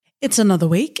It's another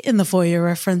week in the For Your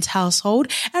Reference household,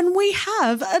 and we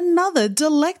have another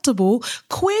delectable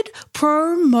quid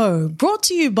pro mo brought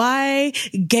to you by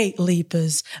Gate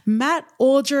Leapers, Matt,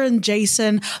 Audra, and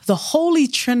Jason, the holy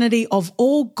trinity of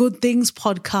all good things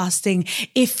podcasting.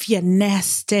 If you're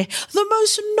nasty, the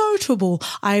most notable.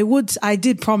 I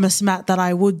did promise Matt that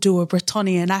I would do a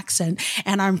Bretonian accent,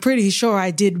 and I'm pretty sure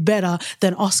I did better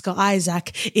than Oscar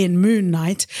Isaac in Moon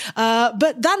Knight.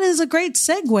 But that is a great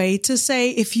segue to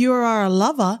say, if you are a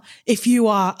lover, if you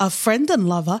are a friend and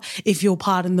lover, if you'll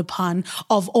pardon the pun,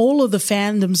 of all of the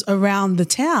fandoms around the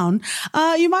town,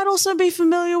 you might also be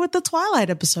familiar with the Twilight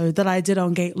episode that I did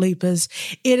on Gate Leapers.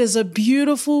 It is a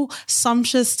beautiful,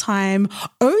 sumptuous time.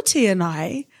 OT and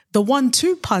I, the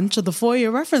 1-2 punch of the For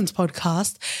Your Reference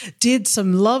podcast, did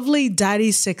some lovely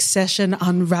daddy succession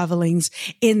unravelings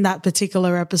in that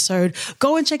particular episode.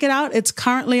 Go and check it out. It's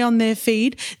currently on their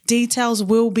feed. Details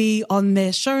will be on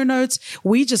their show notes.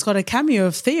 We just got a cameo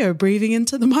of Theo breathing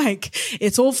into the mic.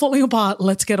 It's all falling apart.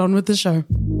 Let's get on with the show.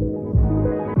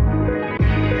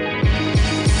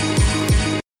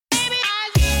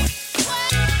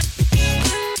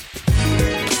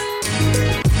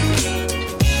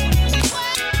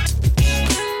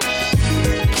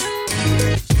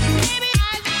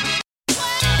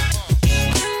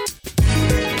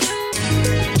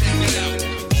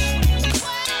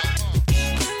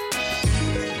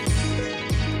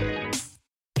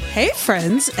 Hey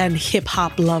friends and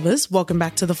hip-hop lovers, welcome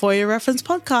back to the For Your Reference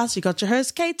podcast. You got your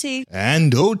host Katie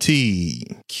and OT.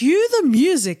 Cue the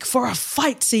music for a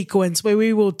fight sequence where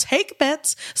we will take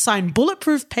bets, sign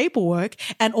bulletproof paperwork,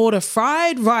 and order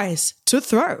fried rice to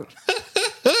throw.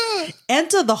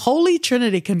 Enter the Holy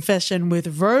Trinity confession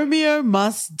with Romeo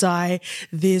Must Die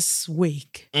this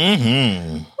week.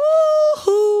 Woohoo!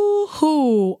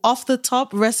 Off the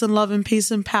top, Rest in Love and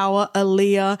Peace and Power,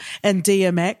 Aaliyah and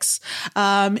DMX.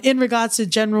 In regards to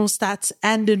general stats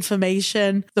and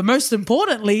information, the most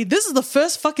importantly, this is the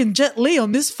first fucking Jet Li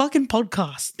on this fucking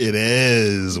podcast. It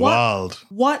is wild.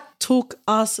 What took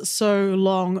us so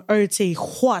long, OT?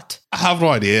 What? I have no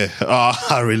idea.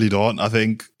 I really don't. I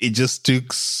think it just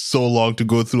took so long to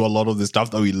go through a lot of the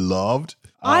stuff that we loved.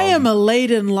 I am a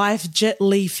late-in-life Jet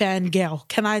Li fangirl,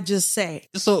 can I just say?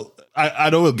 So I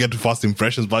know we'll get to first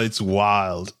impressions, but it's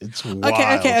wild. It's wild.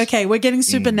 Okay. We're getting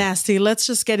super nasty. Let's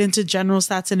just get into general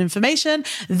stats and information.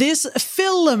 This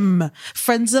film,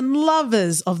 friends and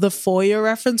lovers of the For Your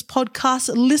Reference podcast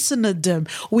listenerdom,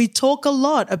 we talk a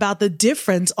lot about the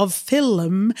difference of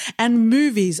film and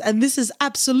movies, and this is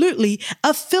absolutely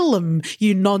a film.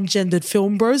 You non-gendered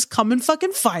film bros, come and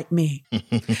fucking fight me.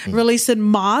 Released in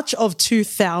March of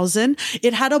 2000,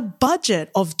 it had a budget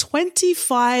of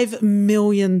 $25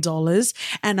 million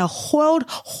and a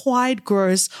worldwide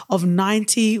gross of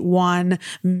 91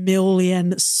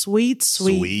 million sweet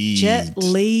Jet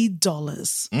Li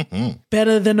dollars.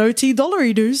 Better than OT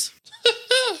dollary dues.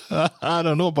 I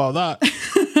don't know about that.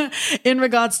 In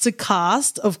regards to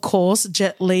cast, of course,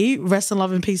 Jet Li, Rest in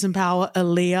Love and Peace and Power,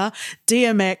 Aaliyah,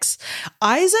 DMX,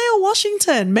 Isaiah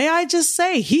Washington. May I just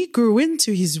say, he grew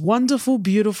into his wonderful,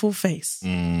 beautiful face.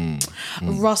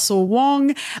 Russell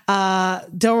Wong,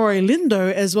 Delroy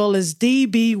Lindo, as well as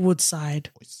D.B.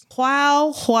 Woodside.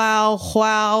 Wow.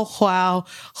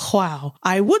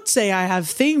 I would say I have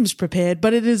themes prepared,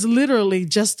 but it is literally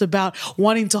just about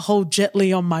wanting to hold Jet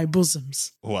Li on my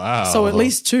bosoms. Wow. So at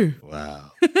least two. Wow.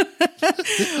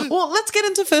 Well, let's get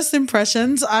into first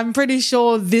impressions. I'm pretty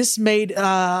sure this made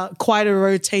quite a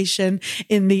rotation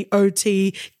in the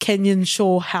OT Kenyan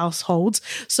Shaw households.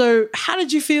 So how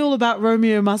did you feel about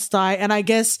Romeo Must Die? And I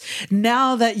guess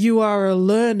now that you are a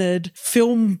learned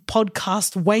film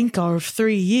podcast wanker of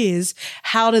 3 years,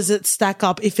 how does it stack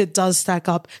up, if it does stack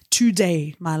up,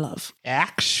 today, my love?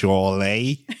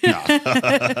 Actually,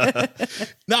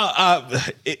 no.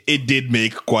 It did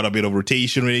make quite a bit of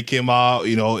rotation when it came out.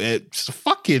 You know, it's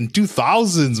fucking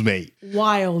 2000s, mate.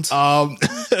 Wild.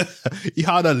 You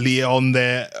had Aaliyah on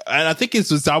there, and I think it's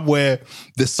the time where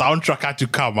the soundtrack had to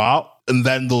come out. And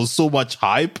then there was so much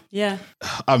hype. Yeah.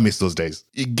 I miss those days.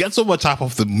 You get so much hype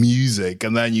of the music,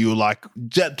 and then you like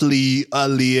Jet Li,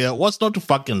 Aaliyah. What's not to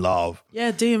fucking love?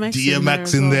 Yeah,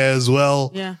 DMX in there as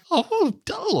well. Yeah. Oh,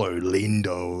 Delroy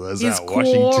Lindo as He's that cool.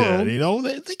 Washington. You know,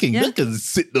 they can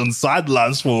sit on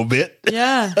sidelines for a bit.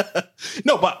 Yeah.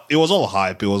 No, but it was all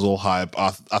hype.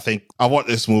 I think I watched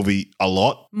this movie a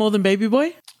lot. More than Baby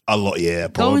Boy? A lot, yeah,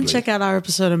 probably. Go and check out our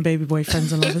episode on Baby Boy,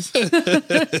 Friends and Lovers.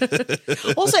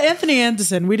 Also, Anthony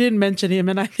Anderson, we didn't mention him,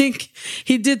 and I think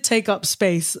he did take up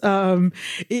space in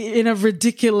a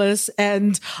ridiculous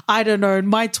and, I don't know,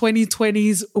 my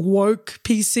 2020s woke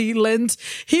PC lens.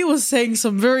 He was saying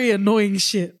some very annoying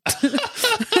shit.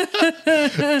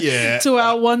 Yeah. to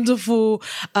our wonderful,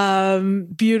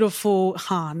 beautiful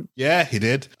Han. Yeah, he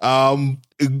did.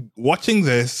 Watching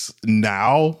this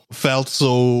now felt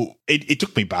so it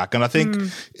took me back, and I think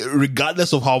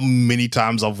regardless of how many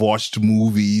times I've watched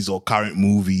movies or current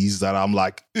movies that I'm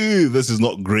like, ew, this is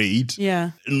not great.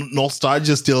 Yeah.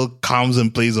 Nostalgia still comes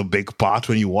and plays a big part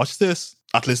when you watch this.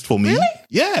 At least for me. Really?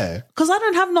 Yeah. Because I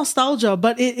don't have nostalgia,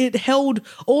 but it held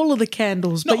all of the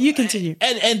candles. But you continue.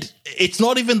 And it's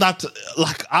not even that,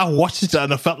 like, I watched it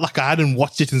and I felt like I hadn't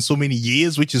watched it in so many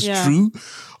years, which is true.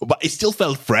 But it still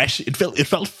felt fresh. It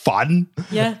felt fun.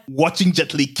 Yeah. Watching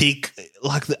Jet Li kick,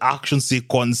 like the action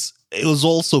sequence, it was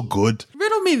also good.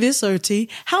 Riddle me this, OT.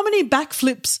 How many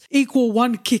backflips equal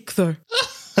one kick, though?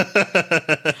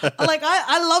 Like,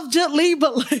 I love Jet Li,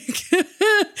 but like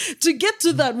to get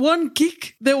to that one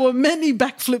kick, there were many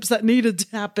backflips that needed to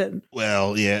happen.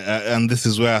 Well, yeah, and this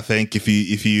is where I think if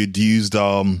you'd used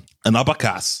an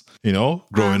abacus,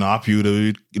 growing up,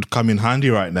 it'd come in handy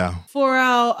right now. For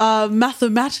our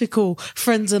mathematical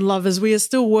friends and lovers, we are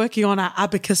still working on our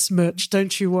abacus merch.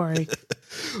 Don't you worry.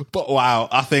 But wow,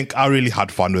 I think I really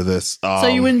had fun with this. So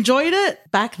you enjoyed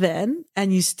it back then,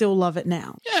 and you still love it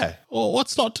now. Yeah. Well,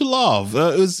 what's not to love?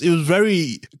 It was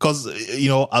very, because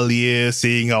Aaliyah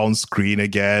seeing her on screen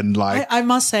again. Like I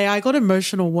must say, I got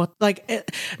emotional.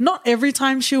 Not every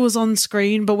time she was on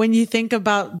screen, but when you think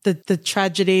about the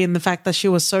tragedy and the fact that she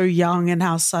was so young and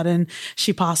how sudden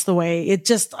she passed away, I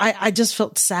just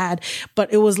felt sad.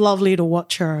 But it was lovely to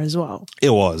watch her as well.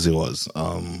 It was.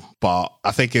 But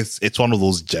I think it's one of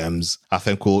those gems. I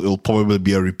think it'll probably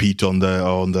be a repeat on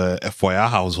the FYI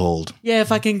household. Yeah,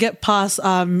 if I can get past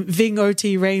Ving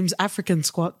O.T. Rame's African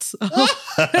squats,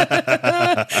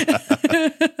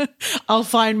 I'll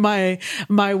find my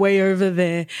way over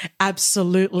there.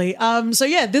 Absolutely. So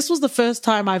yeah, this was the first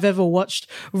time I've ever watched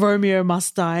Romeo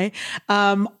Must Die.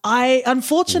 I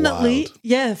unfortunately,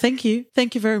 Wild. Thank you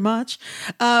very much.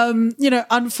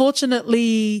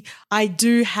 Unfortunately, I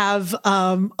do have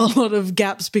a lot of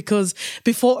gaps because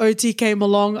before OT came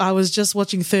along, I was just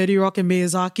watching 30 Rock and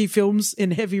Miyazaki films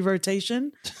in heavy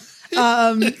rotation.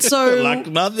 So like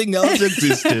nothing else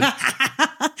existed.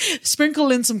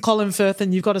 Sprinkle in some Colin Firth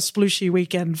and you've got a splooshy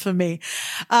weekend for me.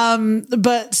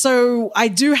 But so I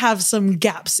do have some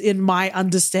gaps in my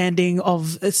understanding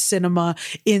of cinema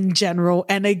in general.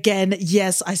 And again,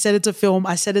 yes, I said it's a film.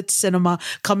 I said it's cinema.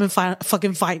 Come and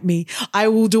fucking fight me. I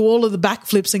will do all of the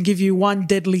backflips and give you one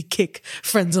deadly kick,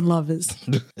 friends and lovers.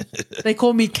 They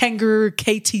call me Kangaroo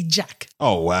Katie Jack.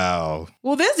 Oh, wow.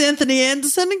 Well, there's Anthony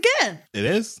Anderson again. It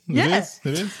is. Yeah. It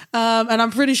is. And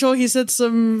I'm pretty sure he said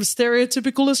some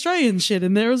stereotypical Australian shit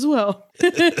in there as well.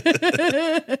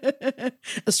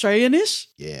 Australian-ish?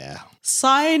 Yeah.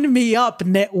 Sign me up,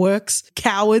 networks,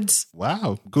 cowards.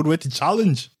 Wow. Good way to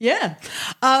challenge. Yeah.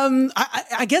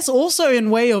 I guess also in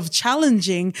way of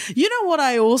challenging, you know what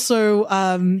I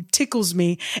also tickles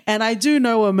me, and I do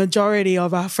know a majority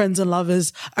of our friends and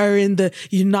lovers are in the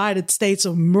United States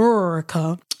of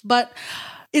America, but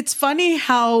it's funny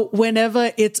how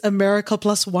whenever it's America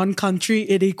plus one country,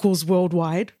 it equals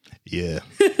worldwide. Yeah.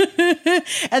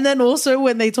 And then also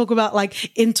when they talk about like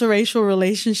interracial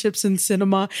relationships in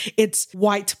cinema, it's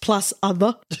white plus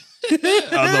other.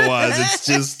 Otherwise, it's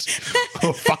just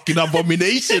a fucking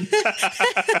abomination.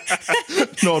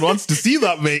 No one wants to see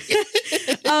that, mate.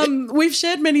 We've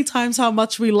shared many times how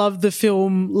much we love the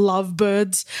film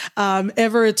Lovebirds,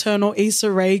 Ever Eternal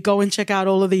Issa Rae. Go and check out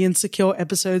all of the Insecure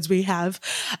episodes we have.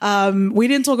 We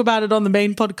didn't talk about it on the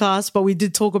main podcast, but we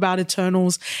did talk about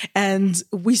Eternals, and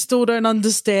we still don't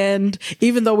understand,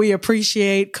 even though we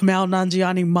appreciate Kumail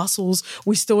Nanjiani muscles,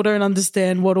 we still don't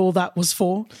understand what all that was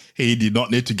for. He did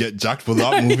not need to get jacked for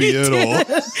that movie at all.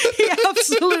 He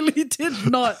absolutely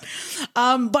did not.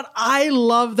 But I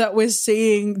love that we're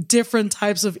seeing different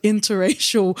types of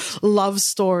interracial love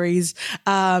stories.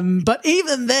 But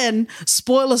even then,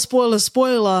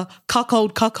 spoiler,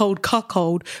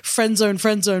 cuckold, friend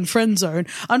zone.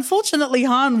 Unfortunately,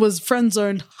 Han was friend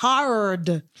zoned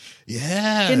hard.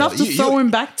 Yeah. Enough to throw him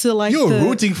back to like You're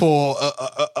rooting for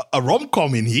a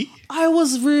rom-com in here. I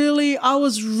was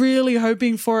really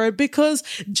hoping for it because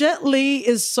Jet Li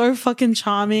is so fucking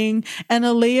charming and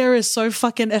Aaliyah is so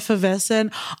fucking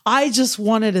effervescent. I just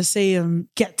wanted to see them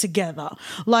get together.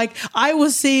 Like, I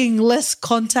was seeing less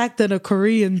contact than a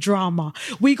Korean drama.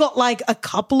 We got like a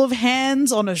couple of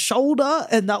hands on a shoulder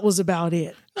and that was about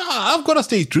it. Nah, I've got to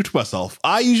stay true to myself.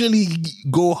 I usually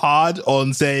go hard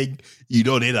on saying you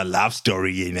don't need a love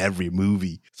story in every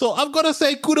movie. So I've got to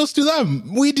say kudos to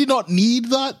them. We did not need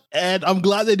that. And I'm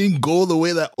glad they didn't go the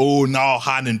way that, oh, now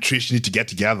Han and Trish need to get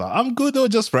together. I'm good. They were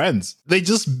just friends. They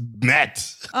just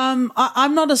met. I'm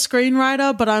not a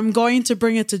screenwriter, but I'm going to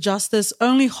bring it to justice.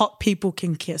 Only hot people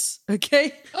can kiss,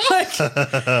 okay? Like,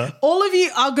 all of you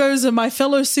uggos and my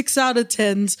fellow 6 out of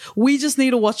 10s, we just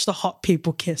need to watch the hot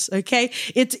people kiss, okay?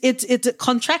 It's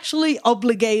contractually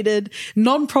obligated,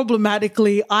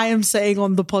 non-problematically, I am saying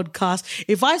on the podcast,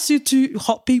 if I see 2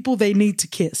 hot people, they need to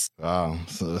kiss. Wow.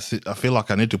 So I feel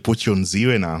like I need to put you on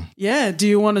zero now. Yeah, do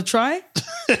you want to try?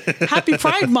 Happy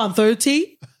Pride Month,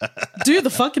 OT. Do the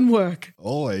fucking work.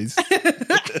 Always.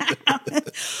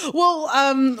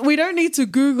 Well, we don't need to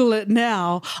Google it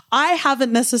now. I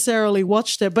haven't necessarily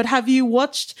watched it, but have you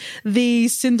watched the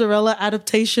Cinderella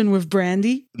adaptation with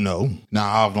Brandy? No,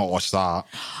 I've not watched that.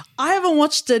 I haven't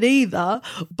watched it either,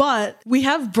 but we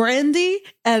have Brandy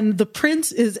and the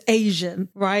prince is Asian,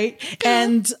 right?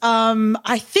 And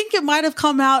I think it might have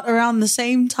come out around the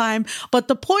same time. But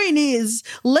the point is,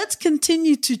 let's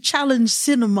continue to challenge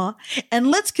cinema and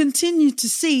let's continue to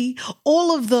see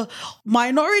all of the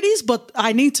minorities, but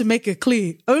I need to make it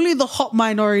clear, only the hot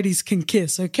minorities can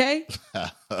kiss, okay?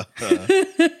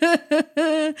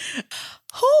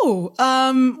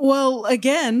 Well,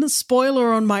 again,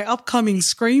 spoiler on my upcoming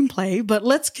screenplay, but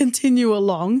let's continue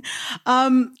along.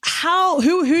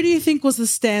 Who do you think was the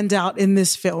standout in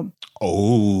this film?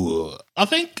 Oh, I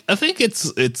think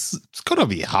it's gotta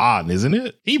be Han, isn't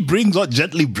it? He brings what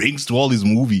Jet Li brings to all his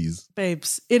movies.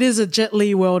 Babes, it is a Jet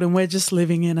Li world and we're just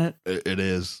living in it. It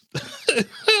is.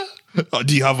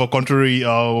 Do you have a contrary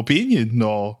opinion?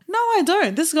 No, I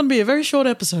don't. This is going to be a very short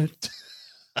episode.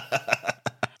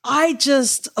 I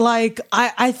just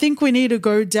I think we need to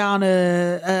go down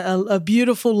a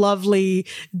beautiful, lovely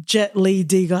Jet Li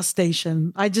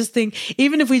degustation. I just think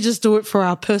even if we just do it for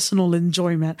our personal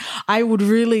enjoyment, I would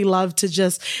really love to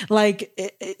just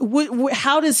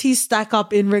how does he stack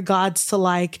up in regards to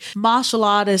like martial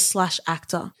artist /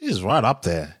 actor? He's right up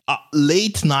there.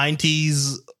 Late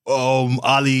 90s,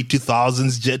 early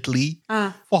 2000s Jet Li.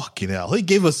 Fucking hell, he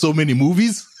gave us so many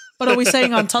movies. But are we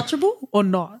saying untouchable or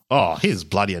not? Oh, he's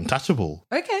bloody untouchable.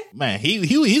 Okay. Man,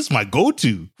 he's my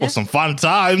go-to for some fun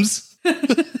times.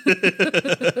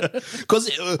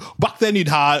 Because back then you'd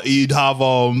have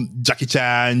Jackie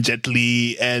Chan, Jet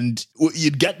Li, and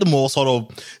you'd get the more sort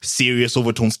of serious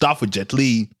overtone stuff with Jet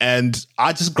Li, and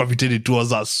I just gravitated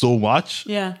towards that so much.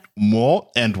 Yeah. More,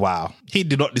 and wow, he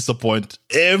did not disappoint.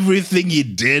 Everything he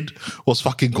did was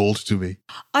fucking gold to me.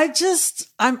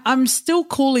 I'm still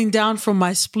cooling down from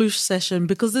my sploosh session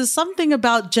because there's something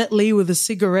about Jet Li with a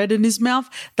cigarette in his mouth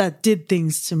that did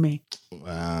things to me.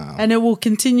 Wow. And it will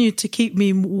continue to keep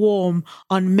me warm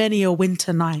on many a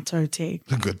winter night, OT.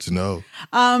 Good to know.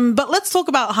 But let's talk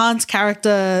about Han's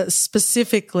character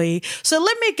specifically. So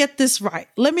let me get this right.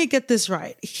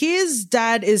 His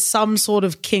dad is some sort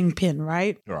of kingpin,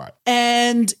 right? Right.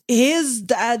 And his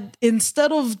dad,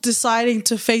 instead of deciding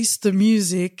to face the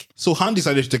music... So Han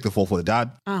decided to take the fall for the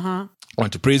dad. Uh-huh.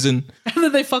 Went to prison. And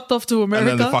then they fucked off to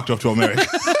America.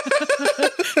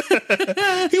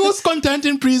 He was content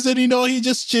in prison, he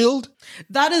just chilled.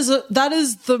 That is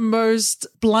the most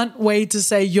blunt way to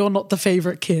say you're not the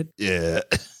favorite kid. Yeah.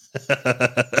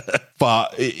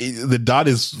 But the dad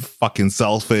is fucking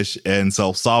selfish and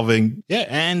self-serving. Yeah,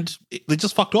 and they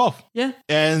just fucked off. Yeah.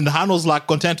 And Han was like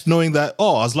content knowing that,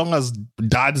 as long as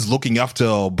dad is looking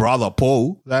after brother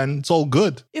Poe, then it's all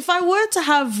good. If I were to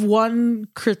have one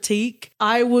critique,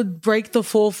 I would break the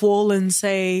fourth wall and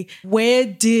say, where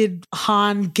did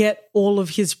Han get all of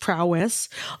his prowess?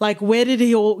 Like, where did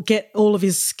he get all of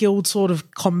his skilled sort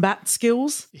of combat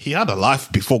skills? He had a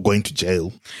life before going to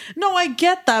jail. No, I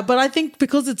get that, but I think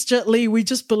because it's Jet Li, we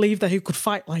just believe that he could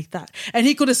fight like that. And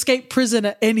he could escape prison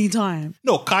at any time.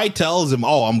 No, Kai tells him,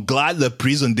 I'm glad the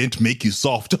prison didn't make you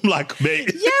soft. I'm like,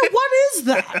 mate. Yeah, what is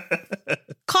that?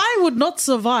 Kai would not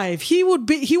survive. He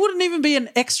wouldn't even be an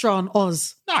extra on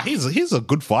Oz. Nah, he's a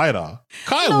good fighter.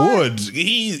 Kai would.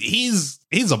 He's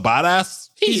a badass.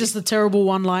 He's just a terrible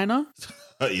one-liner.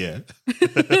 Yeah.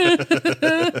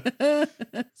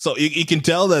 So you can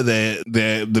tell that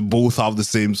they both have the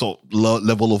same sort of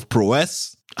level of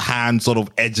prowess. Han sort of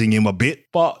edging him a bit.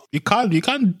 But you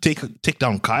can't take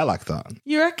down Kai like that.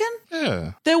 You reckon?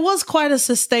 Yeah. There was quite a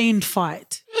sustained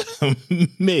fight.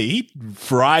 Mate,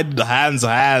 fried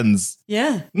hands.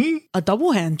 Yeah. A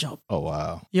double hand job. Oh,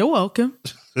 wow. You're welcome.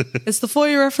 It's the For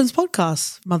Your Reference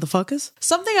podcast, motherfuckers.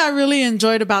 Something I really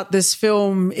enjoyed about this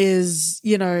film is,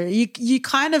 you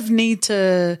kind of need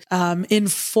to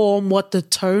inform what the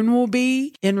tone will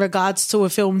be in regards to a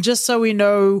film, just so we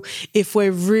know if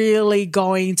we're really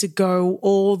going to go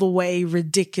all the way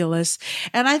ridiculous.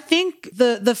 And I think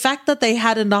the fact that they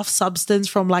had enough substance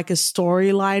from like a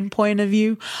storyline point of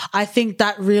view, I think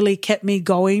that really kept me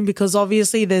going, because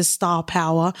obviously there's star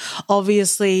power.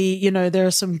 Obviously, there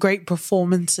are some great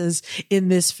performances in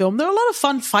this film. There are a lot of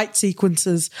fun fight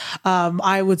sequences,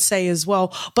 I would say as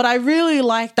well. But I really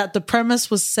like that the premise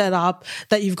was set up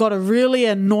that you've got a really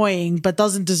annoying but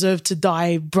doesn't deserve to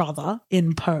die brother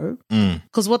in Poe.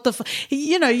 Because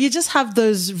you just have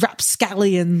those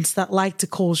rapscallions that like to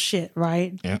cause shit,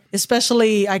 right? Yeah.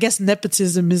 Especially, I guess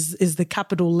nepotism is the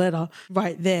capital letter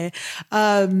right there.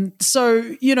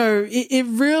 So, it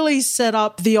really set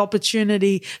up the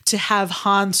opportunity to have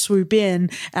Han swoop in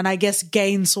and I guess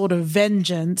gain sort of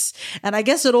vengeance. And I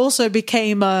guess it also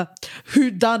became a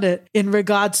whodunit in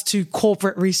regards to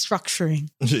corporate restructuring.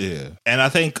 Yeah. And I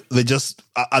think they just,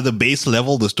 at the base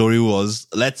level, the story was,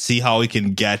 let's see how we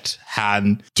can get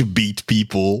Han to beat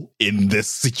people in this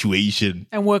situation.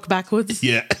 And work backwards.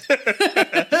 Yeah.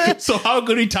 So how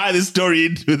could we tie this story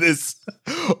into this?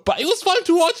 But it was fun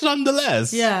to watch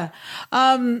nonetheless. Yeah.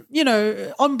 On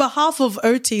behalf of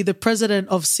OT, the president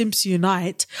of Simps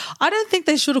Unite, I don't think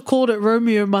they should have called it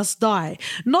Romeo Must Die.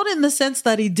 Not in the sense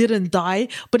that he didn't die,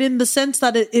 but in the sense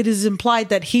that it is implied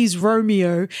that he's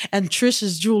Romeo and Trish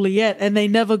is Juliet, and they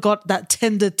never got that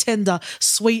tender,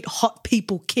 sweet, hot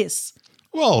people kiss.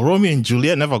 Well, Romeo and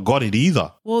Juliet never got it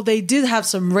either. Well, they did have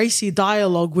some racy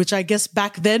dialogue, which I guess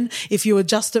back then, if you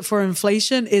adjust it for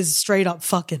inflation, is straight up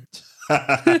fucking.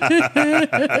 I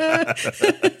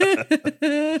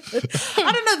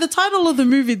don't know. The title of the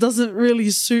movie doesn't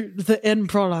really suit the end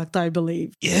product, I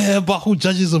believe. Yeah, but who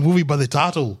judges a movie by the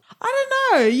title? I don't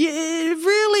know. It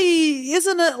really,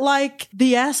 isn't it like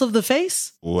the ass of the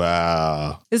face?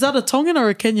 Wow. Is that a Tongan or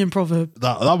a Kenyan proverb?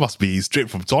 That must be straight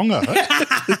from Tonga.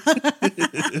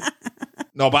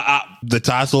 No, but the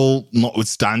title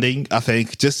notwithstanding, I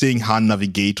think just seeing Han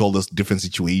navigate all those different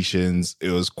situations,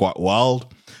 it was quite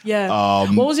wild. Yeah.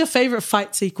 What was your favorite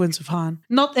fight sequence with Han?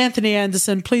 Not Anthony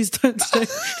Anderson. Please don't say.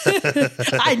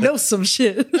 I know some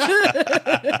shit.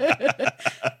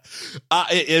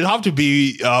 It'd have to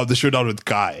be the showdown with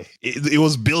Kai. It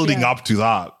was building up to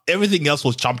that. Everything else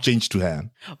was chump change to Han.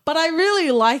 But I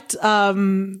really liked,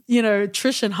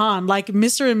 Trish and Han, like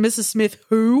Mr. and Mrs. Smith,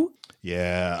 who?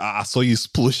 Yeah, I saw you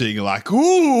splushing like,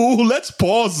 ooh, let's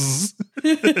pause.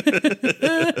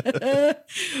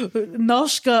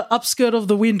 Noshka, upskirt of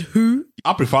the wind, who?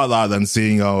 I prefer that than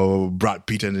seeing Brad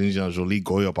Pitt and Angelina Jolie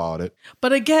go about it.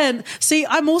 But again, see,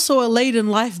 I'm also a late in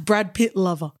life Brad Pitt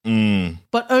lover,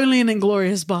 but only in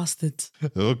Inglourious Bastards.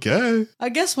 Okay. I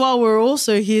guess while we're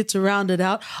also here to round it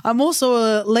out, I'm also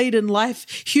a late in life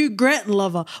Hugh Grant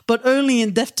lover, but only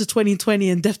in Death to 2020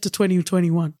 and Death to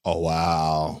 2021. Oh,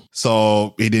 wow.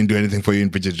 So he didn't do anything for you in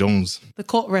Bridget Jones? The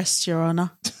court rests, Your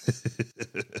Honor.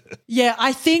 Yeah,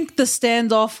 I think the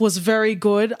standoff was very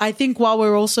good. I think while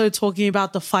we're also talking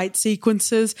about the fight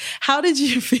sequences, how did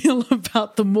you feel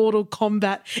about the Mortal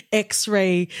Kombat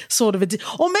X-ray sort of,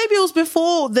 or maybe it was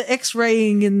before the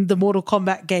X-raying in the Mortal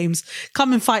Kombat games?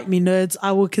 Come and fight me, nerds.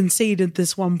 I will concede at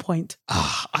this one point.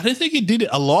 I don't think he did it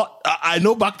a lot. I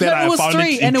know back then I found it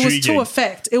intriguing. And it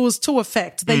was to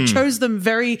effect. They chose them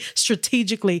very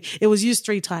strategically. It was used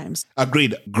 3 times.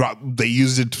 Agreed. They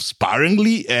used it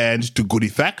sparingly and to good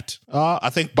effect. I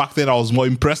think back then I was more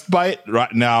impressed by it.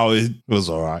 Right now it was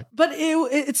all right. But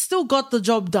it still got the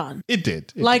job done. It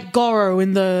did. Like Goro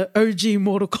in the OG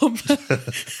Mortal Kombat.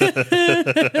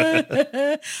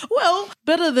 Well,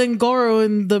 better than Goro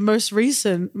in the most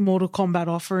recent Mortal Kombat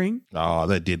offering. Oh,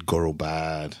 they did Goro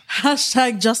bad.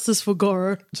 Hashtag justice for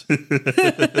Goro.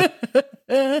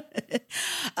 I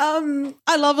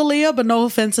love Aaliyah, but no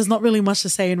offense, there's not really much to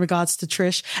say in regards to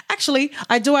Trish. Actually,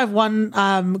 I do have one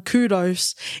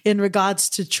kudos in regards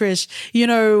to Trish. You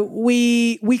know,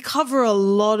 we cover a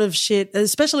lot of shit,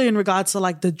 especially in regards to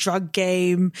like the drug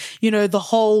game, you know, the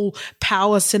whole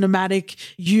Power cinematic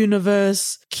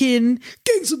universe, Kin,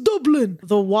 Gangs of Dublin,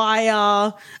 The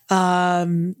Wire.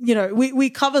 You know, we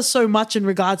cover so much in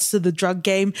regards to the drug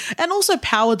game and also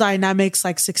power dynamics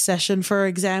like Succession, for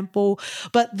example.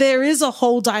 But there is a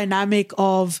whole dynamic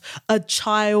of a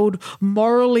child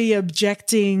morally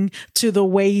objecting to the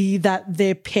way that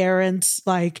their parents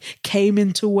like came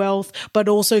into wealth, but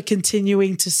also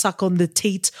continuing to suck on the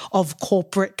teat of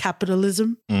corporate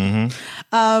capitalism.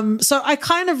 So I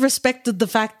kind of respected the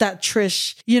fact that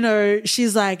Trish, you know,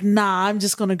 she's like, nah, I'm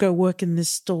just going to go work in this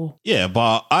store. Yeah,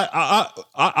 but I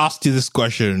asked you this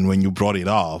question when you brought it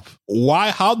up.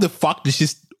 Why? How the fuck did she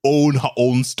own her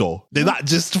own store? Did that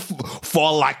just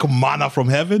fall like manna from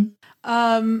heaven?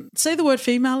 Say the word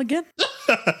female again.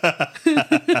 No,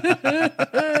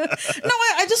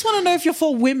 I just want to know if you're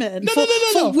for women.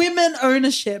 For women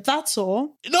ownership, that's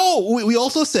all. No, we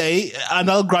also say, and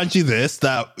I'll grant you this,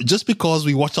 that just because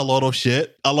we watch a lot of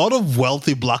shit, a lot of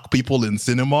wealthy black people in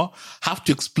cinema have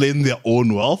to explain their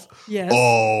own wealth. Yes.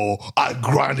 Oh, I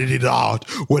grinded it out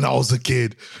when I was a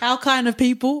kid. Our kind of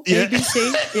people, Yeah.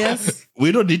 ABC, yes.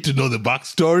 We don't need to know the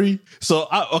backstory. So,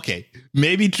 okay,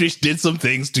 maybe Trish did some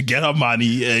things to get her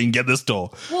money and get the store.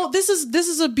 Well, this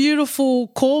is a beautiful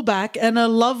callback and a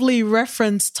lovely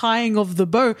reference tying of the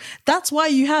bow. That's why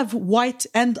you have white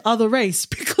and other race,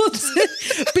 because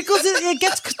it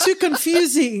gets too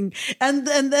confusing, and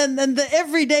the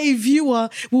everyday viewer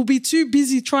will be too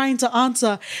busy trying to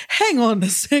answer, hang on a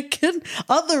second,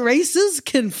 other races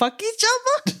can fuck each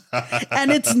other?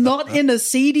 And it's not in a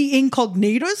seedy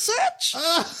incognito search?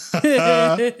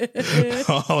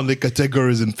 Only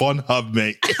categories in Pornhub,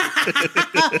 mate.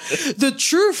 The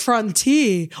true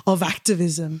frontier of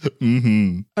activism.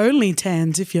 Only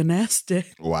tans if you're nasty.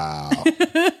 Wow.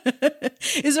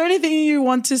 Is there anything you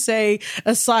want to say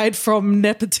aside from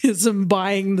nepotism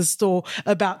buying the store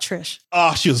about Trish?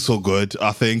 She was so good,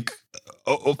 I think.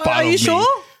 Are you sure?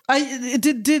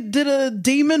 Did a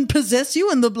demon possess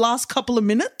you in the last couple of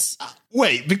minutes?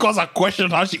 Wait, because I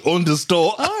questioned how she owned the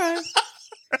store. All right.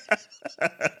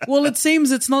 Well, it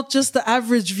seems it's not just the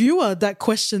average viewer that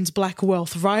questions black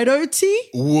wealth, right, OT?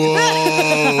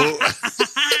 Whoa.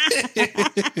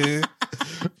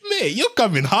 Mate, you're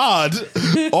coming hard.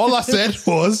 All I said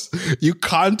was you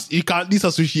can't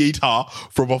disassociate her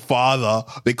from her father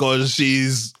because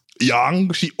she's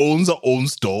young. She owns her own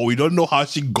store. We don't know how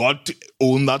she got to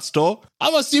own that store.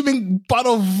 I'm assuming part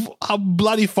of her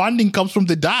bloody funding comes from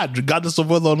the dad, regardless of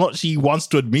whether or not she wants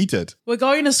to admit it. We're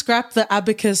going to scrap the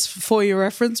Abacus for your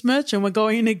reference merch, and we're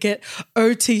going to get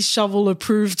OT Shovel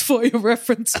approved for your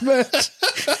reference merch.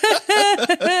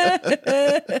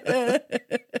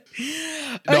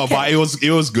 No, but it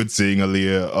was good seeing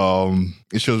Aaliyah.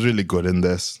 She was really good in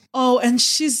this. Oh, and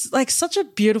she's like such a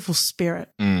beautiful spirit.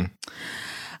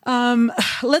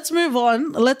 Let's move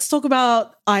on. Let's talk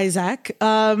about Isaac.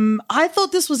 I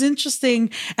thought this was interesting,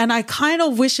 and I kind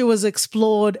of wish it was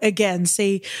explored again.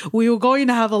 See, we were going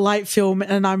to have a light film,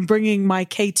 and I'm bringing my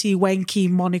Katie Wanky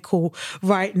monocle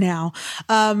right now.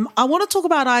 I want to talk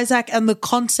about Isaac and the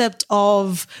concept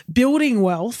of building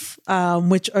wealth,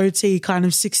 which OT kind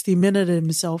of 60-minuted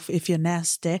himself, if you're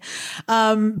nasty.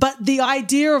 But the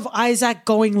idea of Isaac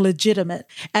going legitimate,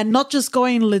 and not just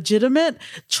going legitimate,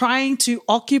 trying to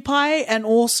occupy and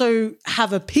also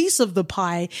have a piece of the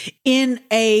pie in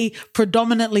a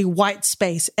predominantly white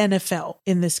space, NFL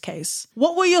in this case.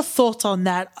 What were your thoughts on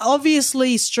that?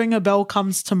 Obviously, Stringer Bell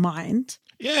comes to mind.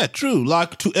 Yeah, true.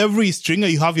 Like, to every stringer,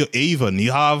 you have your Avon.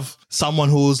 You have someone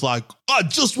who's like, I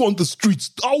just want the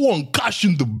streets. I want cash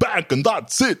in the bank, and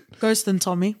that's it. Ghost and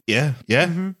Tommy. Yeah.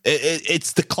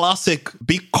 It's the classic,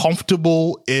 be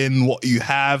comfortable in what you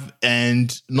have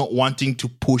and not wanting to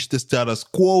push the status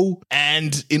quo,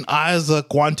 and in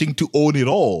Isaac wanting to own it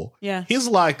all. Yeah. He's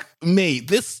like, mate,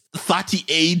 this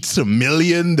 38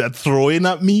 million they're throwing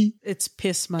at me, It's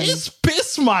piss money. it's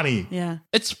piss money. Yeah.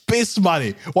 It's piss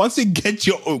money. Once you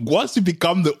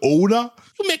become the owner,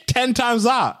 you make 10 times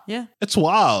that. Yeah. It's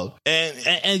wild. And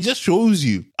it just shows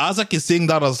you. Isaac is saying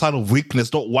that as a sign of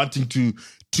weakness, not wanting to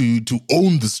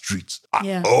own the streets.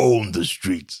 I own the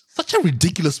streets. Such a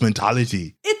ridiculous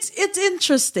mentality. It's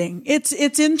interesting. It's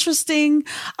interesting.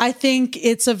 I think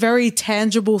it's a very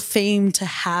tangible theme to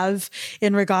have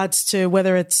in regards to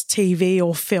whether it's TV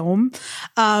or film.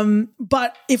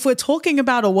 But if we're talking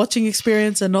about a watching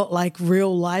experience and not like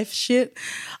real life shit,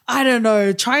 I don't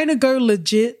know. Trying to go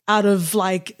legit out of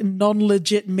like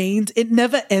non-legit means it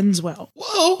never ends well.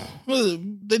 Well,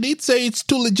 they did say it's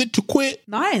too legit to quit.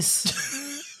 Nice.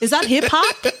 Is that hip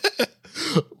hop?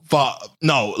 But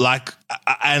no, like,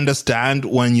 I understand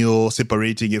when you're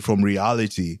separating it from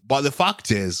reality, but the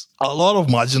fact is, a lot of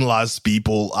marginalized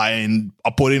people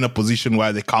are put in a position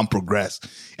where they can't progress,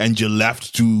 and you're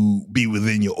left to be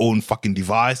within your own fucking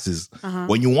devices.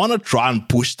 When you want to try and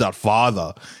push that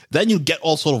farther, then you get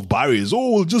all sort of barriers.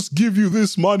 Oh, we'll just give you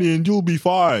this money and you'll be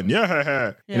fine.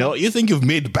 Yeah. You know, you think you've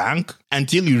made bank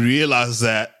until you realize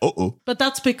that, But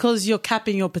that's because you're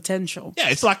capping your potential. Yeah,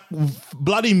 it's like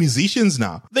bloody musicians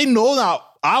now. They know now,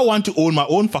 I want to own my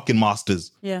own fucking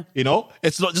masters. Yeah. You know,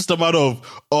 it's not just a matter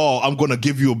of, I'm going to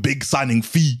give you a big signing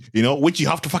fee, you know, which you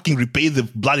have to fucking repay the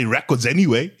bloody records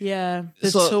anyway. Yeah.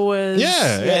 The tours.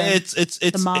 Yeah. It's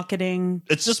the marketing.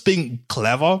 It's just being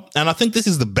clever. And I think this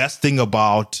is the best thing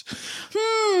about.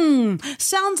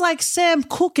 Sounds like Sam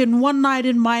Cooke in One Night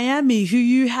in Miami, who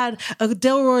you had a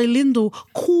Delroy Lindo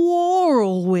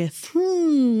quarrel with.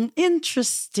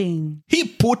 Interesting. He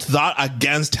put that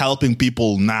against helping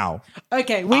people now.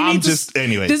 Okay,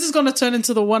 anyway. This is going to turn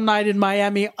into the One Night in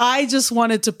Miami. I just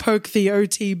wanted to poke the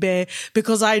OT bear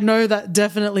because I know that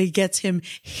definitely gets him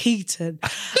heated.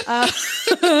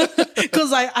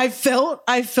 Because I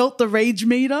felt the rage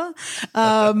meter.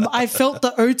 I felt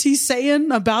the OT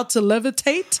Saiyan about to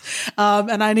levitate,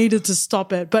 and I needed to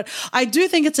stop it. But I do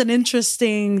think it's an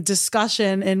interesting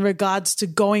discussion in regards to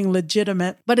going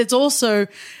legitimate. But it's also,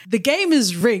 the game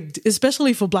is rigged,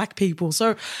 especially for Black people.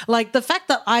 So like the fact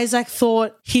that Isaac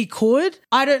thought he could,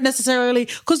 I don't necessarily,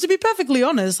 because to be perfectly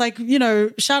honest, like, you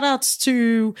know, shout outs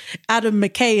to Adam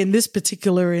McKay in this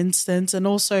particular instance, and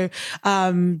also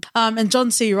and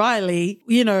John C. Reilly,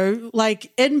 you know,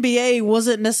 like NBA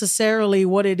wasn't necessarily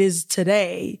what it is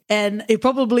today, and it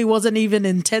probably wasn't even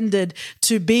intended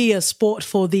to be a sport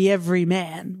for the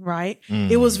everyman, right?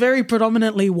 It was very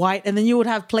predominantly white, and then you would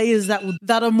have players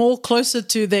that are more closer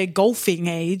to their golfing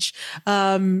age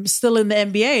still in the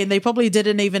NBA, and they probably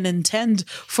didn't even intend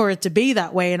for it to be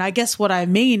that way. And I guess what I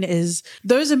mean is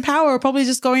those in power are probably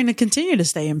just going to continue to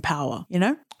stay in power, you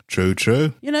know?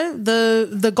 True. You know,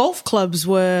 the golf clubs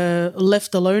were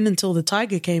left alone until the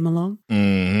Tiger came along.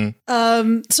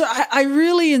 So I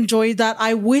really enjoyed that.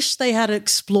 I wish they had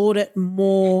explored it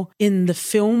more in the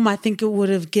film. I think it would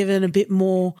have given a bit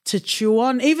more to chew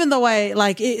on, even though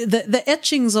the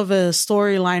etchings of a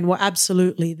storyline were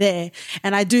absolutely there.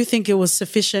 And I do think it was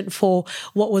sufficient for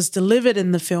what was delivered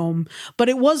in the film, but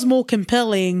it was more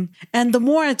compelling. And the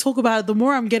more I talk about it, the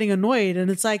more I'm getting annoyed.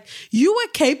 And it's like, you were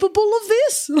capable of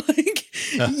this? Like,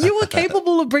 you were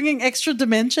capable of bringing extra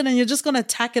dimension, and you're just going to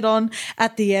tack it on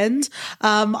at the end.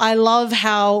 I love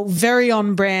how very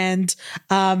on brand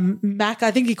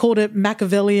I think he called it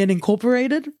Machiavellian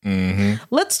Incorporated.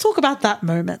 Let's talk about that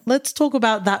moment. Let's talk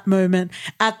about that moment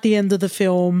at the end of the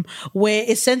film where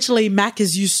essentially Mac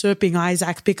is usurping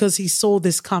Isaac because he saw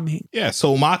this coming. Yeah,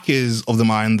 so Mac is of the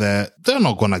mind that they're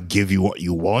not going to give you what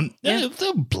you want. They're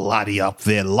bloody up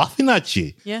there laughing at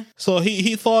you. Yeah. So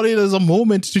he thought it as a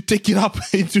moment to take it up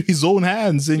into his own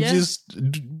hands and just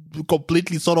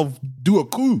completely sort of do a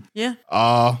coup. Yeah.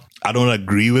 I don't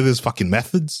agree with his fucking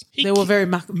methods. They were very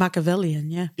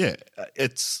Machiavellian, yeah. Yeah,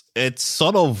 it's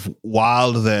sort of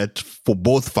wild that for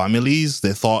both families,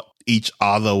 they thought each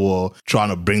other were trying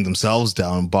to bring themselves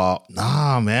down, but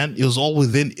nah, man, it was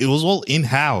all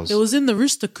in-house. It was in the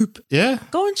Rooster Coop. Yeah.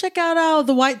 Go and check out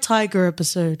the White Tiger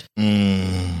episode.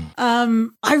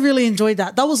 I really enjoyed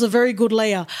that. That was a very good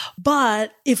layer.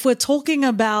 But if we're talking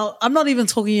about, I'm not even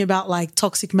talking about like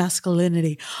toxic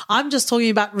masculinity. I'm just talking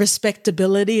about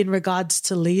respectability in regards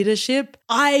to leadership.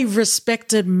 I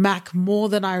respected Mac more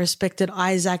than I respected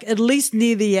Isaac, at least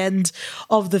near the end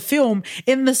of the film,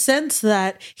 in the sense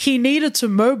that he needed to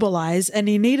mobilize and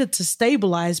he needed to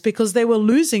stabilize because they were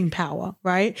losing power,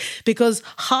 right? Because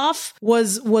half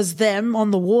was them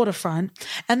on the waterfront.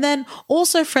 And then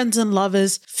also, friends and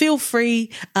lovers, feel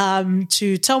free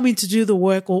to tell me to do the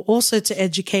work or also to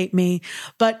educate me.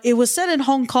 But it was set in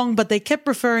Hong Kong, but they kept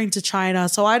referring to China.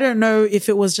 So I don't know if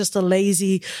it was just a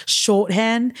lazy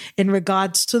shorthand in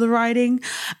regards to the writing.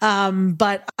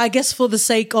 But I guess for the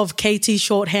sake of KT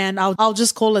shorthand, I'll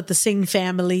just call it the Singh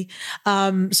family.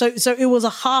 So it was a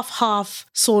half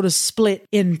sort of split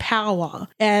in power.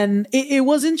 And it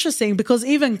was interesting because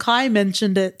even Kai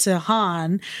mentioned it to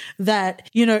Han that,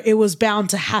 you know, it was bound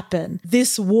to happen.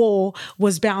 This war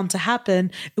was bound to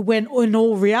happen when in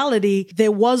all reality,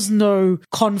 there was no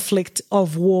conflict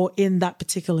of war in that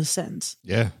particular sense.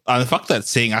 Yeah. And the fact that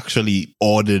Singh actually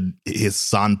ordered his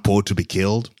son Po to be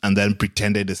killed and then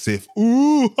pretended as if,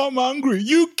 ooh, I'm angry.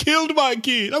 You killed my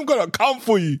kid. I'm going to come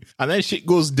for you. And then shit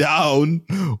goes down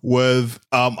with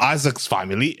Isaac's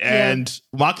family and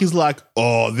Mark is like,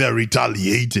 oh, they're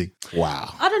retaliating.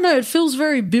 Wow. I don't don't know. It feels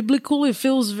very biblical. It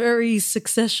feels very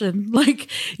Succession. Like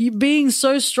you being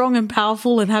so strong and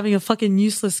powerful and having a fucking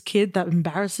useless kid that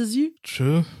embarrasses you.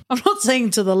 True. I'm not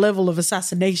saying to the level of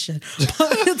assassination,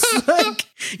 but it's like,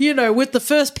 you know, with the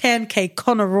first pancake,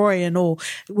 Connor Roy and all.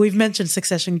 We've mentioned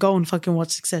Succession. Go and fucking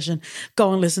watch Succession.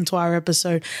 Go and listen to our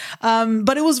episode.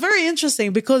 But it was very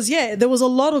interesting because, yeah, there was a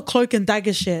lot of cloak and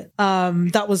dagger shit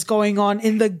that was going on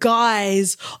in the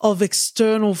guise of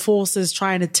external forces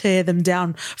trying to tear them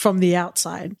down from the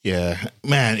outside. Yeah,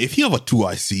 man, if you have a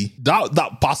 2IC,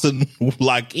 that person,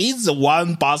 like, he's the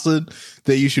one person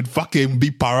that you should fucking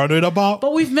be paranoid about.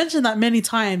 But we've mentioned that many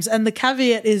times, and the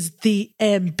caveat is the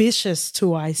ambitious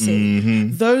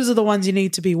 2IC. Those are the ones you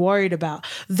need to be worried about.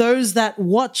 Those that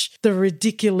watch the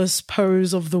ridiculous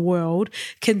pose of the world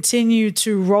continue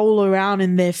to roll around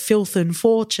in their filth and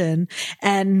fortune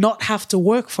and not have to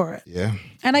work for it. Yeah.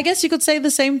 And I guess you could say the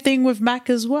same thing with Mac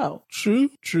as well. True.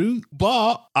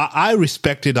 But I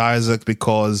respected Isaac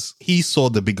because he saw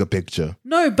the bigger picture.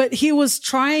 No, but he was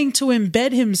trying to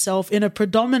embed himself in a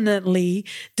predominantly,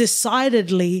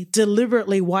 decidedly,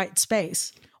 deliberately white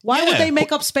space. Why would they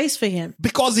make up space for him?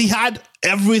 Because he had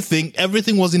everything.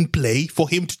 Everything was in play for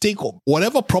him to take up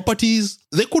whatever properties.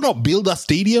 They could not build a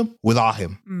stadium without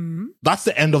him. That's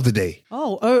the end of the day.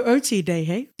 Oh, OT day,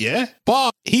 hey? Yeah.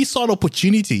 But he saw an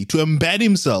opportunity to embed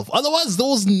himself. Otherwise, there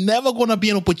was never going to be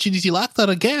an opportunity like that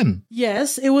again.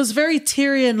 Yes, it was very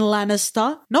Tyrion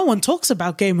Lannister. No one talks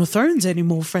about Game of Thrones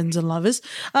anymore, friends and lovers.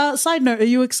 Side note, are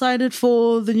you excited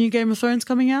for the new Game of Thrones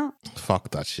coming out?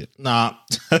 Fuck that shit. Nah.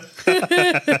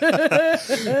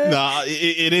 Nah,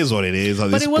 it is what it is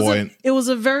at this point. It was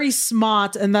a very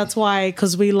smart, and that's why,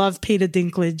 because we love Peter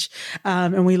Dinklage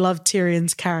and we love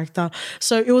Tyrion's character.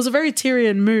 So it was a very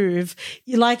Tyrion move.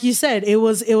 Like you said, it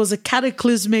was a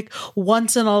cataclysmic,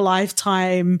 once in a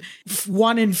lifetime,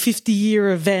 1 in 50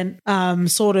 year event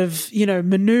sort of, you know,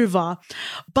 maneuver.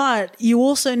 But you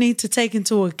also need to take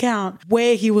into account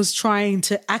where he was trying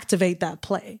to activate that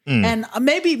play. And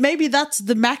maybe that's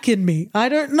the Mac in me. I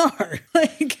don't know.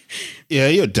 Like, yeah,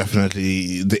 you're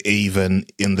definitely the Avon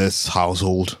in this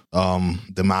household.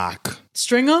 The Mac.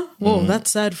 Stringer? Whoa,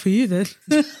 that's sad for you then.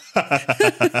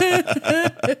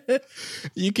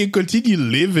 You can continue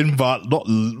living, but not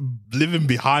living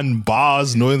behind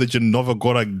bars, knowing that you're never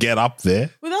gonna get up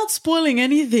there. Without spoiling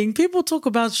anything, people talk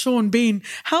about Sean Bean.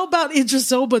 How about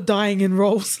Idris Elba dying in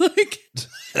roles? Like,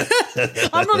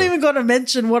 I'm not even going to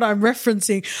mention what I'm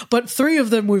referencing, but 3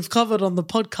 of them we've covered on the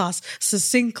podcast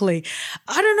succinctly.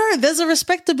 I don't know. There's a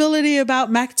respectability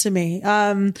about Mac to me.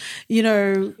 You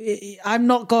know, I'm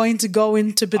not going to go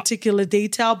into particular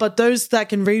detail, but those that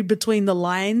can read between the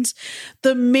lines,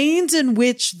 the means in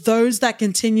which those that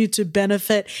continue to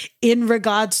benefit in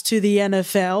regards to the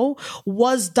NFL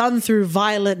was done through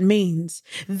violent means.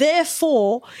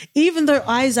 Therefore, even though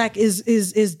Isaac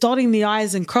is dotting the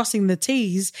I's and crossing the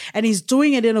T's, and he's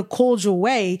doing it in a cordial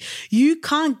way, you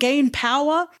can't gain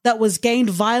power that was gained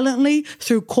violently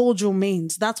through cordial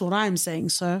means. That's what I'm saying,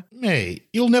 sir. Hey,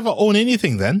 you'll never own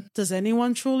anything then. Does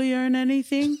anyone truly own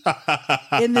anything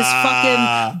in this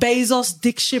fucking Bezos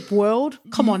dick ship world?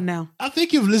 Come on now. I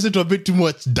think you've listened to a bit too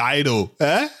much Dido.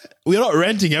 Eh? We're not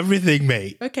renting everything,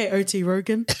 mate. Okay, OT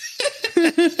Rogan.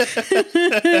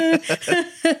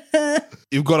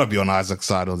 You've got to be on Isaac's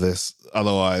side of this.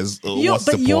 Otherwise, what's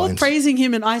the point? You're praising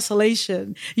him in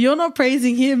isolation. You're not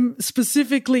praising him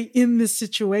specifically in this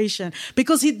situation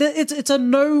because it's a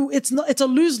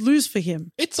lose-lose for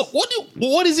him.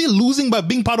 What is he losing by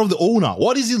being part of the owner?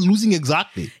 What is he losing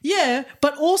exactly? Yeah,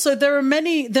 but also there are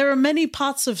many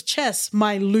parts of chess,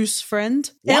 my loose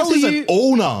friend. What is an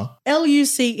owner?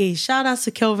 LUCE. Shout out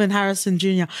to Kelvin Harrison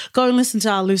Jr. Go and listen to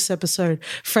our loose episode,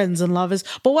 friends and lovers.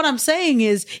 But what I'm saying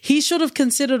is he should have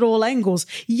considered all angles.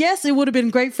 Yes, it would have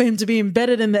been great for him to be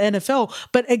embedded in the NFL.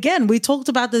 But again, we talked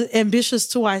about the ambitious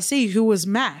 2IC who was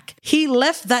Mac. He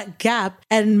left that gap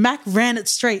and Mac ran it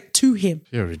straight to him.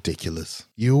 You're ridiculous.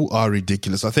 You are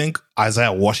ridiculous. I think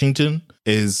Isaiah Washington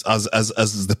is, as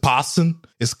the person,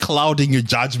 is clouding your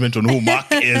judgment on who Mac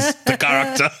is, the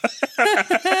character.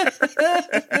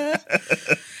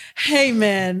 Hey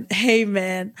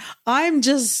man, I'm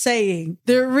just saying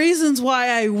there are reasons why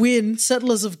I win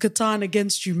Settlers of Catan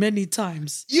against you many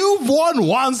times. You've won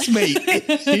once, mate.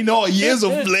 You know, years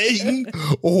of playing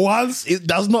once, it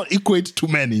does not equate to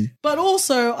many. But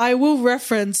also, I will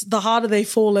reference the Harder They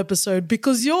Fall episode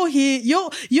because you're here,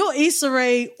 you're Issa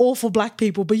Rae all for black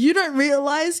people, but you don't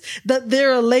realize that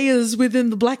there are layers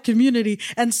within the black community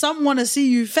and some want to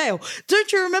see you fail.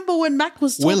 Don't you remember when Mac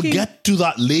was talking? We'll get to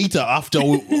that later after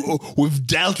we've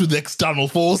dealt with external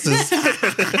forces.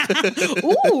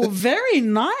 Ooh, very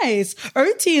nice.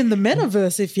 OT in the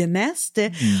metaverse, if you're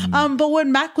nasty. But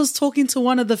when Mac was talking to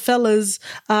one of the fellas,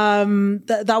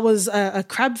 that was a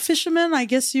crab fisherman, I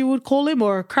guess you would call him,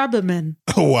 or a crabberman.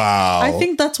 Wow. I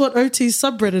think that's what OT's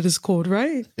subreddit is called,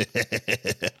 right?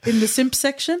 In the simp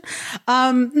section.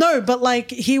 No, but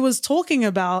like he was talking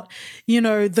about,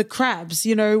 the crabs,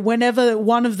 whenever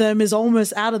one of them is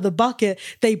almost out of the bucket,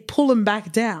 they pull him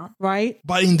back down, right?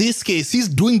 But in this case, he's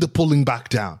doing the pulling back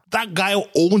down. That guy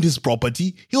owned his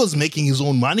property. He was making his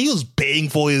own money. He was paying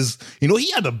for his,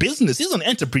 he had a business. He's an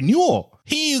entrepreneur.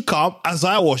 He come,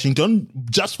 Isaiah Washington,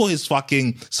 just for his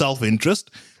fucking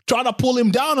self-interest, trying to pull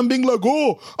him down and being like,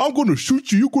 oh, I'm going to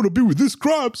shoot you. You're going to be with these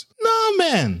crabs. Nah,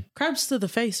 man. Crabs to the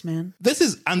face, man. This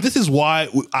is why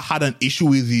I had an issue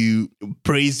with you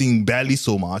praising Belly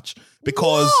so much,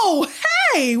 because... Whoa,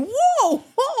 hey, whoa.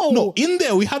 No, in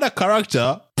there we had a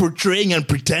character portraying and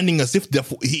pretending as if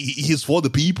he's for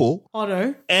the people.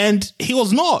 Otto. And he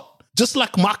was not. Just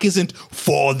like Mark isn't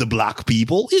for the black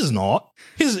people. He's not.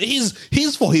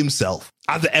 He's for himself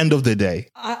at the end of the day.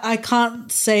 I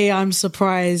can't say I'm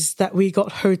surprised that we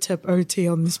got Hotep OT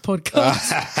on this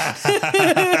podcast.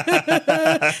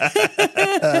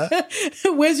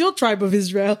 Where's your tribe of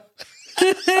Israel?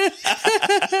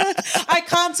 I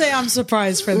can't say I'm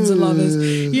surprised, friends and lovers.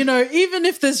 Even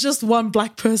if there's just one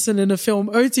black person in a film,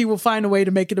 OT will find a way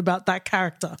to make it about that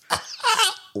character.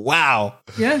 Wow.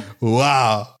 Yeah.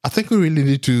 Wow. I think we really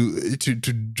need to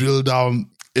drill down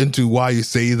into why you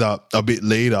say that a bit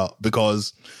later,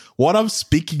 because what I'm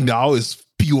speaking now is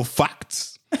pure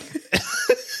facts.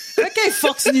 Okay,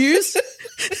 Fox News.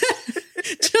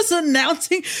 Just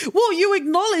announcing. Well, you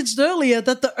acknowledged earlier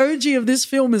that the OG of this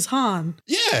film is Han.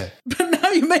 Yeah. But now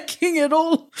you're making it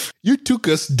all. You took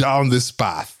us down this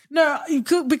path. No,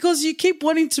 because you keep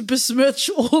wanting to besmirch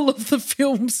all of the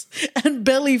films. And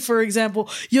Belly, for example,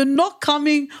 you're not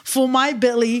coming for my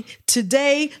Belly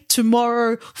today,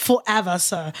 tomorrow, forever,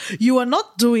 sir. You are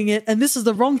not doing it, and this is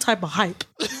the wrong type of hype.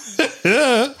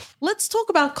 Let's talk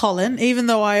about Colin, even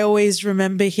though I always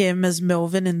remember him as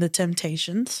Melvin in The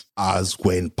Temptations. As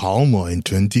Gwen Palmer in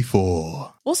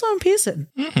 24. Also in Pearson.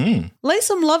 Mm-hmm. Lay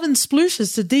some love and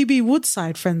splooshes to DB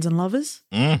Woodside, friends and lovers.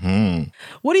 Mm-hmm.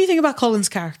 What do you think about Colin's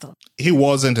character? He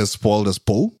wasn't as spoiled as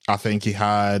Poe. I think he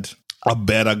had a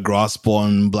better grasp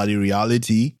on bloody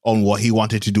reality, on what he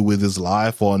wanted to do with his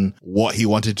life, on what he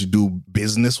wanted to do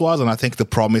business-wise. And I think the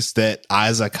promise that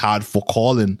Isaac had for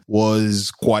Colin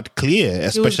was quite clear,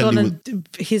 especially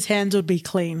his hands would be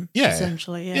clean,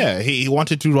 essentially. Yeah, he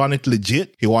wanted to run it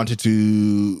legit. He wanted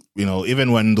to,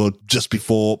 even when just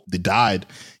before they died,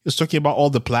 he was talking about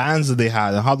all the plans that they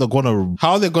had and how they're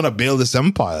gonna build this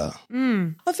empire.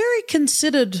 A very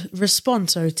considered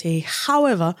response, OT.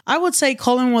 However, I would say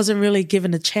Colin wasn't really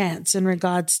given a chance in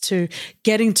regards to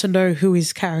getting to know who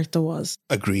his character was.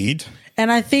 Agreed.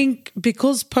 And I think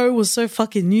because Poe was so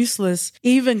fucking useless,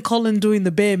 even Colin doing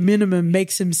the bare minimum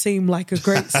makes him seem like a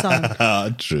great son.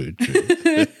 True.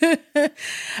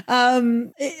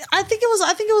 I think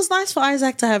it was nice for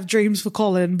Isaac to have dreams for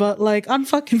Colin, but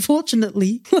unfucking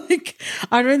fortunately,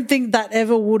 I don't think that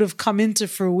ever would have come into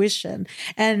fruition.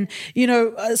 And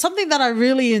something that I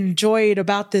really enjoyed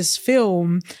about this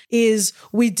film is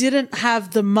we didn't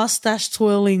have the mustache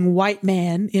twirling white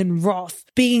man in Roth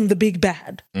being the big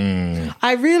bad.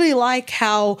 I really like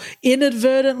how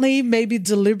inadvertently, maybe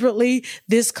deliberately,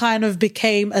 this kind of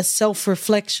became a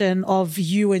self-reflection of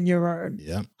you and your own.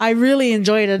 Yeah. I really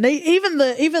enjoyed it. And even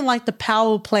the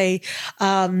power play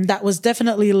that was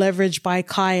definitely leveraged by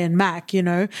Kai and Mac,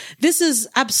 this is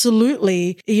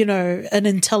absolutely, an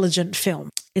intelligent film.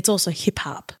 It's also hip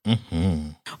hop.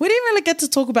 Mm-hmm. We didn't really get to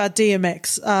talk about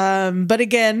DMX. But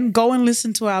again, go and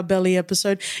listen to our Belly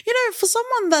episode. For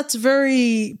someone that's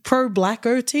very pro-black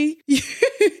OT,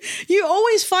 you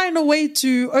always find a way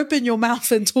to open your mouth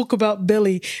and talk about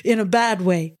Belly in a bad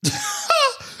way.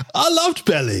 I loved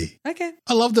Belly. Okay.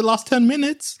 I loved the last 10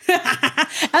 minutes.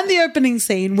 And the opening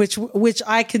scene, which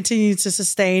I continue to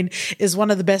sustain, is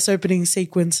one of the best opening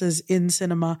sequences in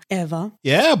cinema ever.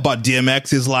 Yeah, but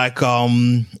DMX is like,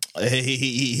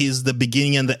 he's the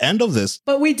beginning and the end of this.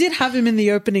 But we did have him in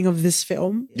the opening of this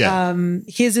film. Yeah.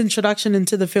 His introduction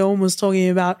into the film was talking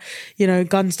about,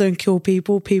 guns don't kill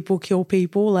people, people kill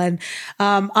people. And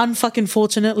unfucking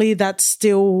fortunately, that's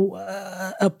still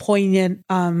a poignant,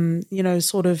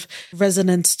 sort of of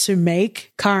resonance to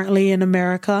make currently in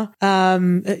America.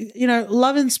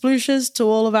 Love and splooshes to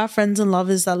all of our friends and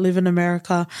lovers that live in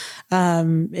America.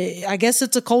 I guess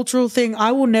it's a cultural thing.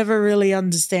 I will never really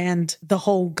understand the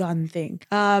whole gun thing.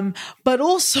 But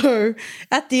also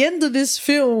at the end of this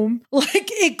film, like,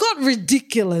 it got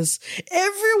ridiculous.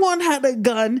 Everyone had a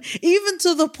gun, even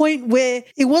to the point where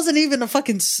it wasn't even a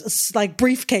fucking like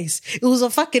briefcase. It was a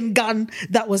fucking gun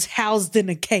that was housed in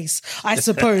a case, I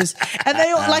suppose. And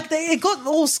it got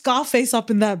all Scarface up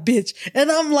in that bitch.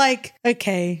 And I'm like,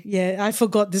 okay, yeah, I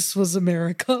forgot this was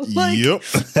America. Like, yep.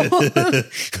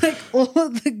 all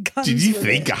of the guns. Did you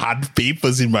think I had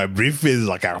papers in my briefcase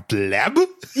like a pleb?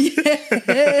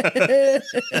 Yeah.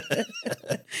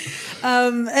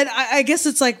 And I guess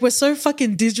it's like we're so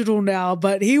fucking digital now,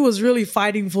 but he was really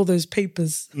fighting for those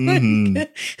papers. Mm-hmm.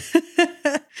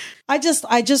 I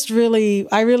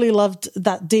really loved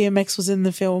that DMX was in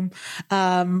the film.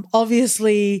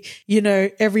 Obviously,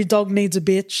 every dog needs a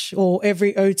bitch, or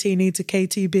every OT needs a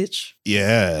KT bitch.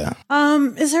 Yeah.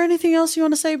 Is there anything else you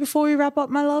want to say before we wrap up,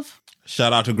 my love?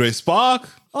 Shout out to Grace Spark.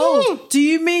 Oh, do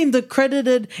you mean the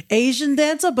credited Asian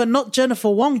dancer, but not Jennifer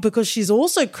Wong, because she's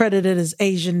also credited as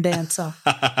Asian dancer?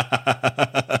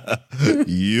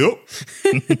 Yup.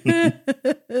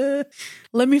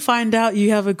 Let me find out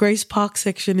you have a Grace Park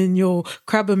section in your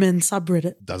Crabberman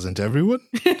subreddit. Doesn't everyone?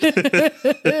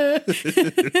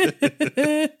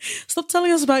 Stop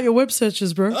telling us about your web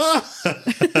searches, bro.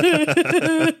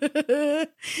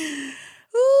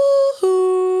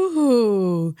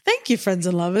 Ooh. Thank you, friends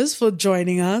and lovers, for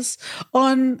joining us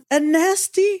on a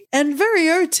nasty and very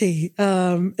OT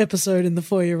episode in the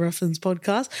For Your Reference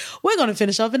podcast. We're going to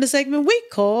finish off in a segment we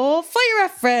call For Your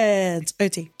Reference.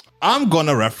 OT. I'm going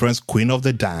to reference Queen of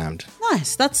the Damned.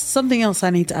 Nice. That's something else I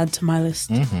need to add to my list.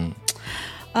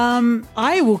 Mm-hmm.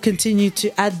 I will continue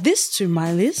to add this to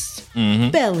my list.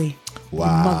 Mm-hmm. Belly.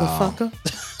 Wow. Motherfucker.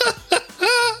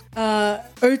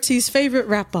 OT's favorite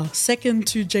rapper, second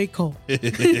to J. Cole. Don't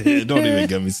even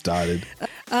get me started.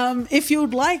 If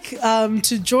you'd like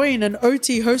to join an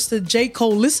OT hosted J.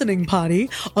 Cole listening party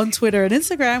on Twitter and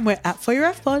Instagram, we're at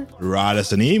ForYourFPod. Write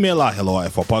us an email at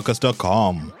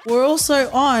hello@forpodcast.com. We're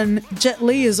also on Jet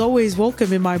Li is Always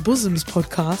Welcome in My Bosoms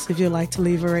podcast if you'd like to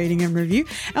leave a rating and review.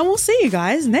 And we'll see you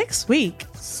guys next week.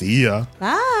 See ya.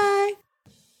 Bye.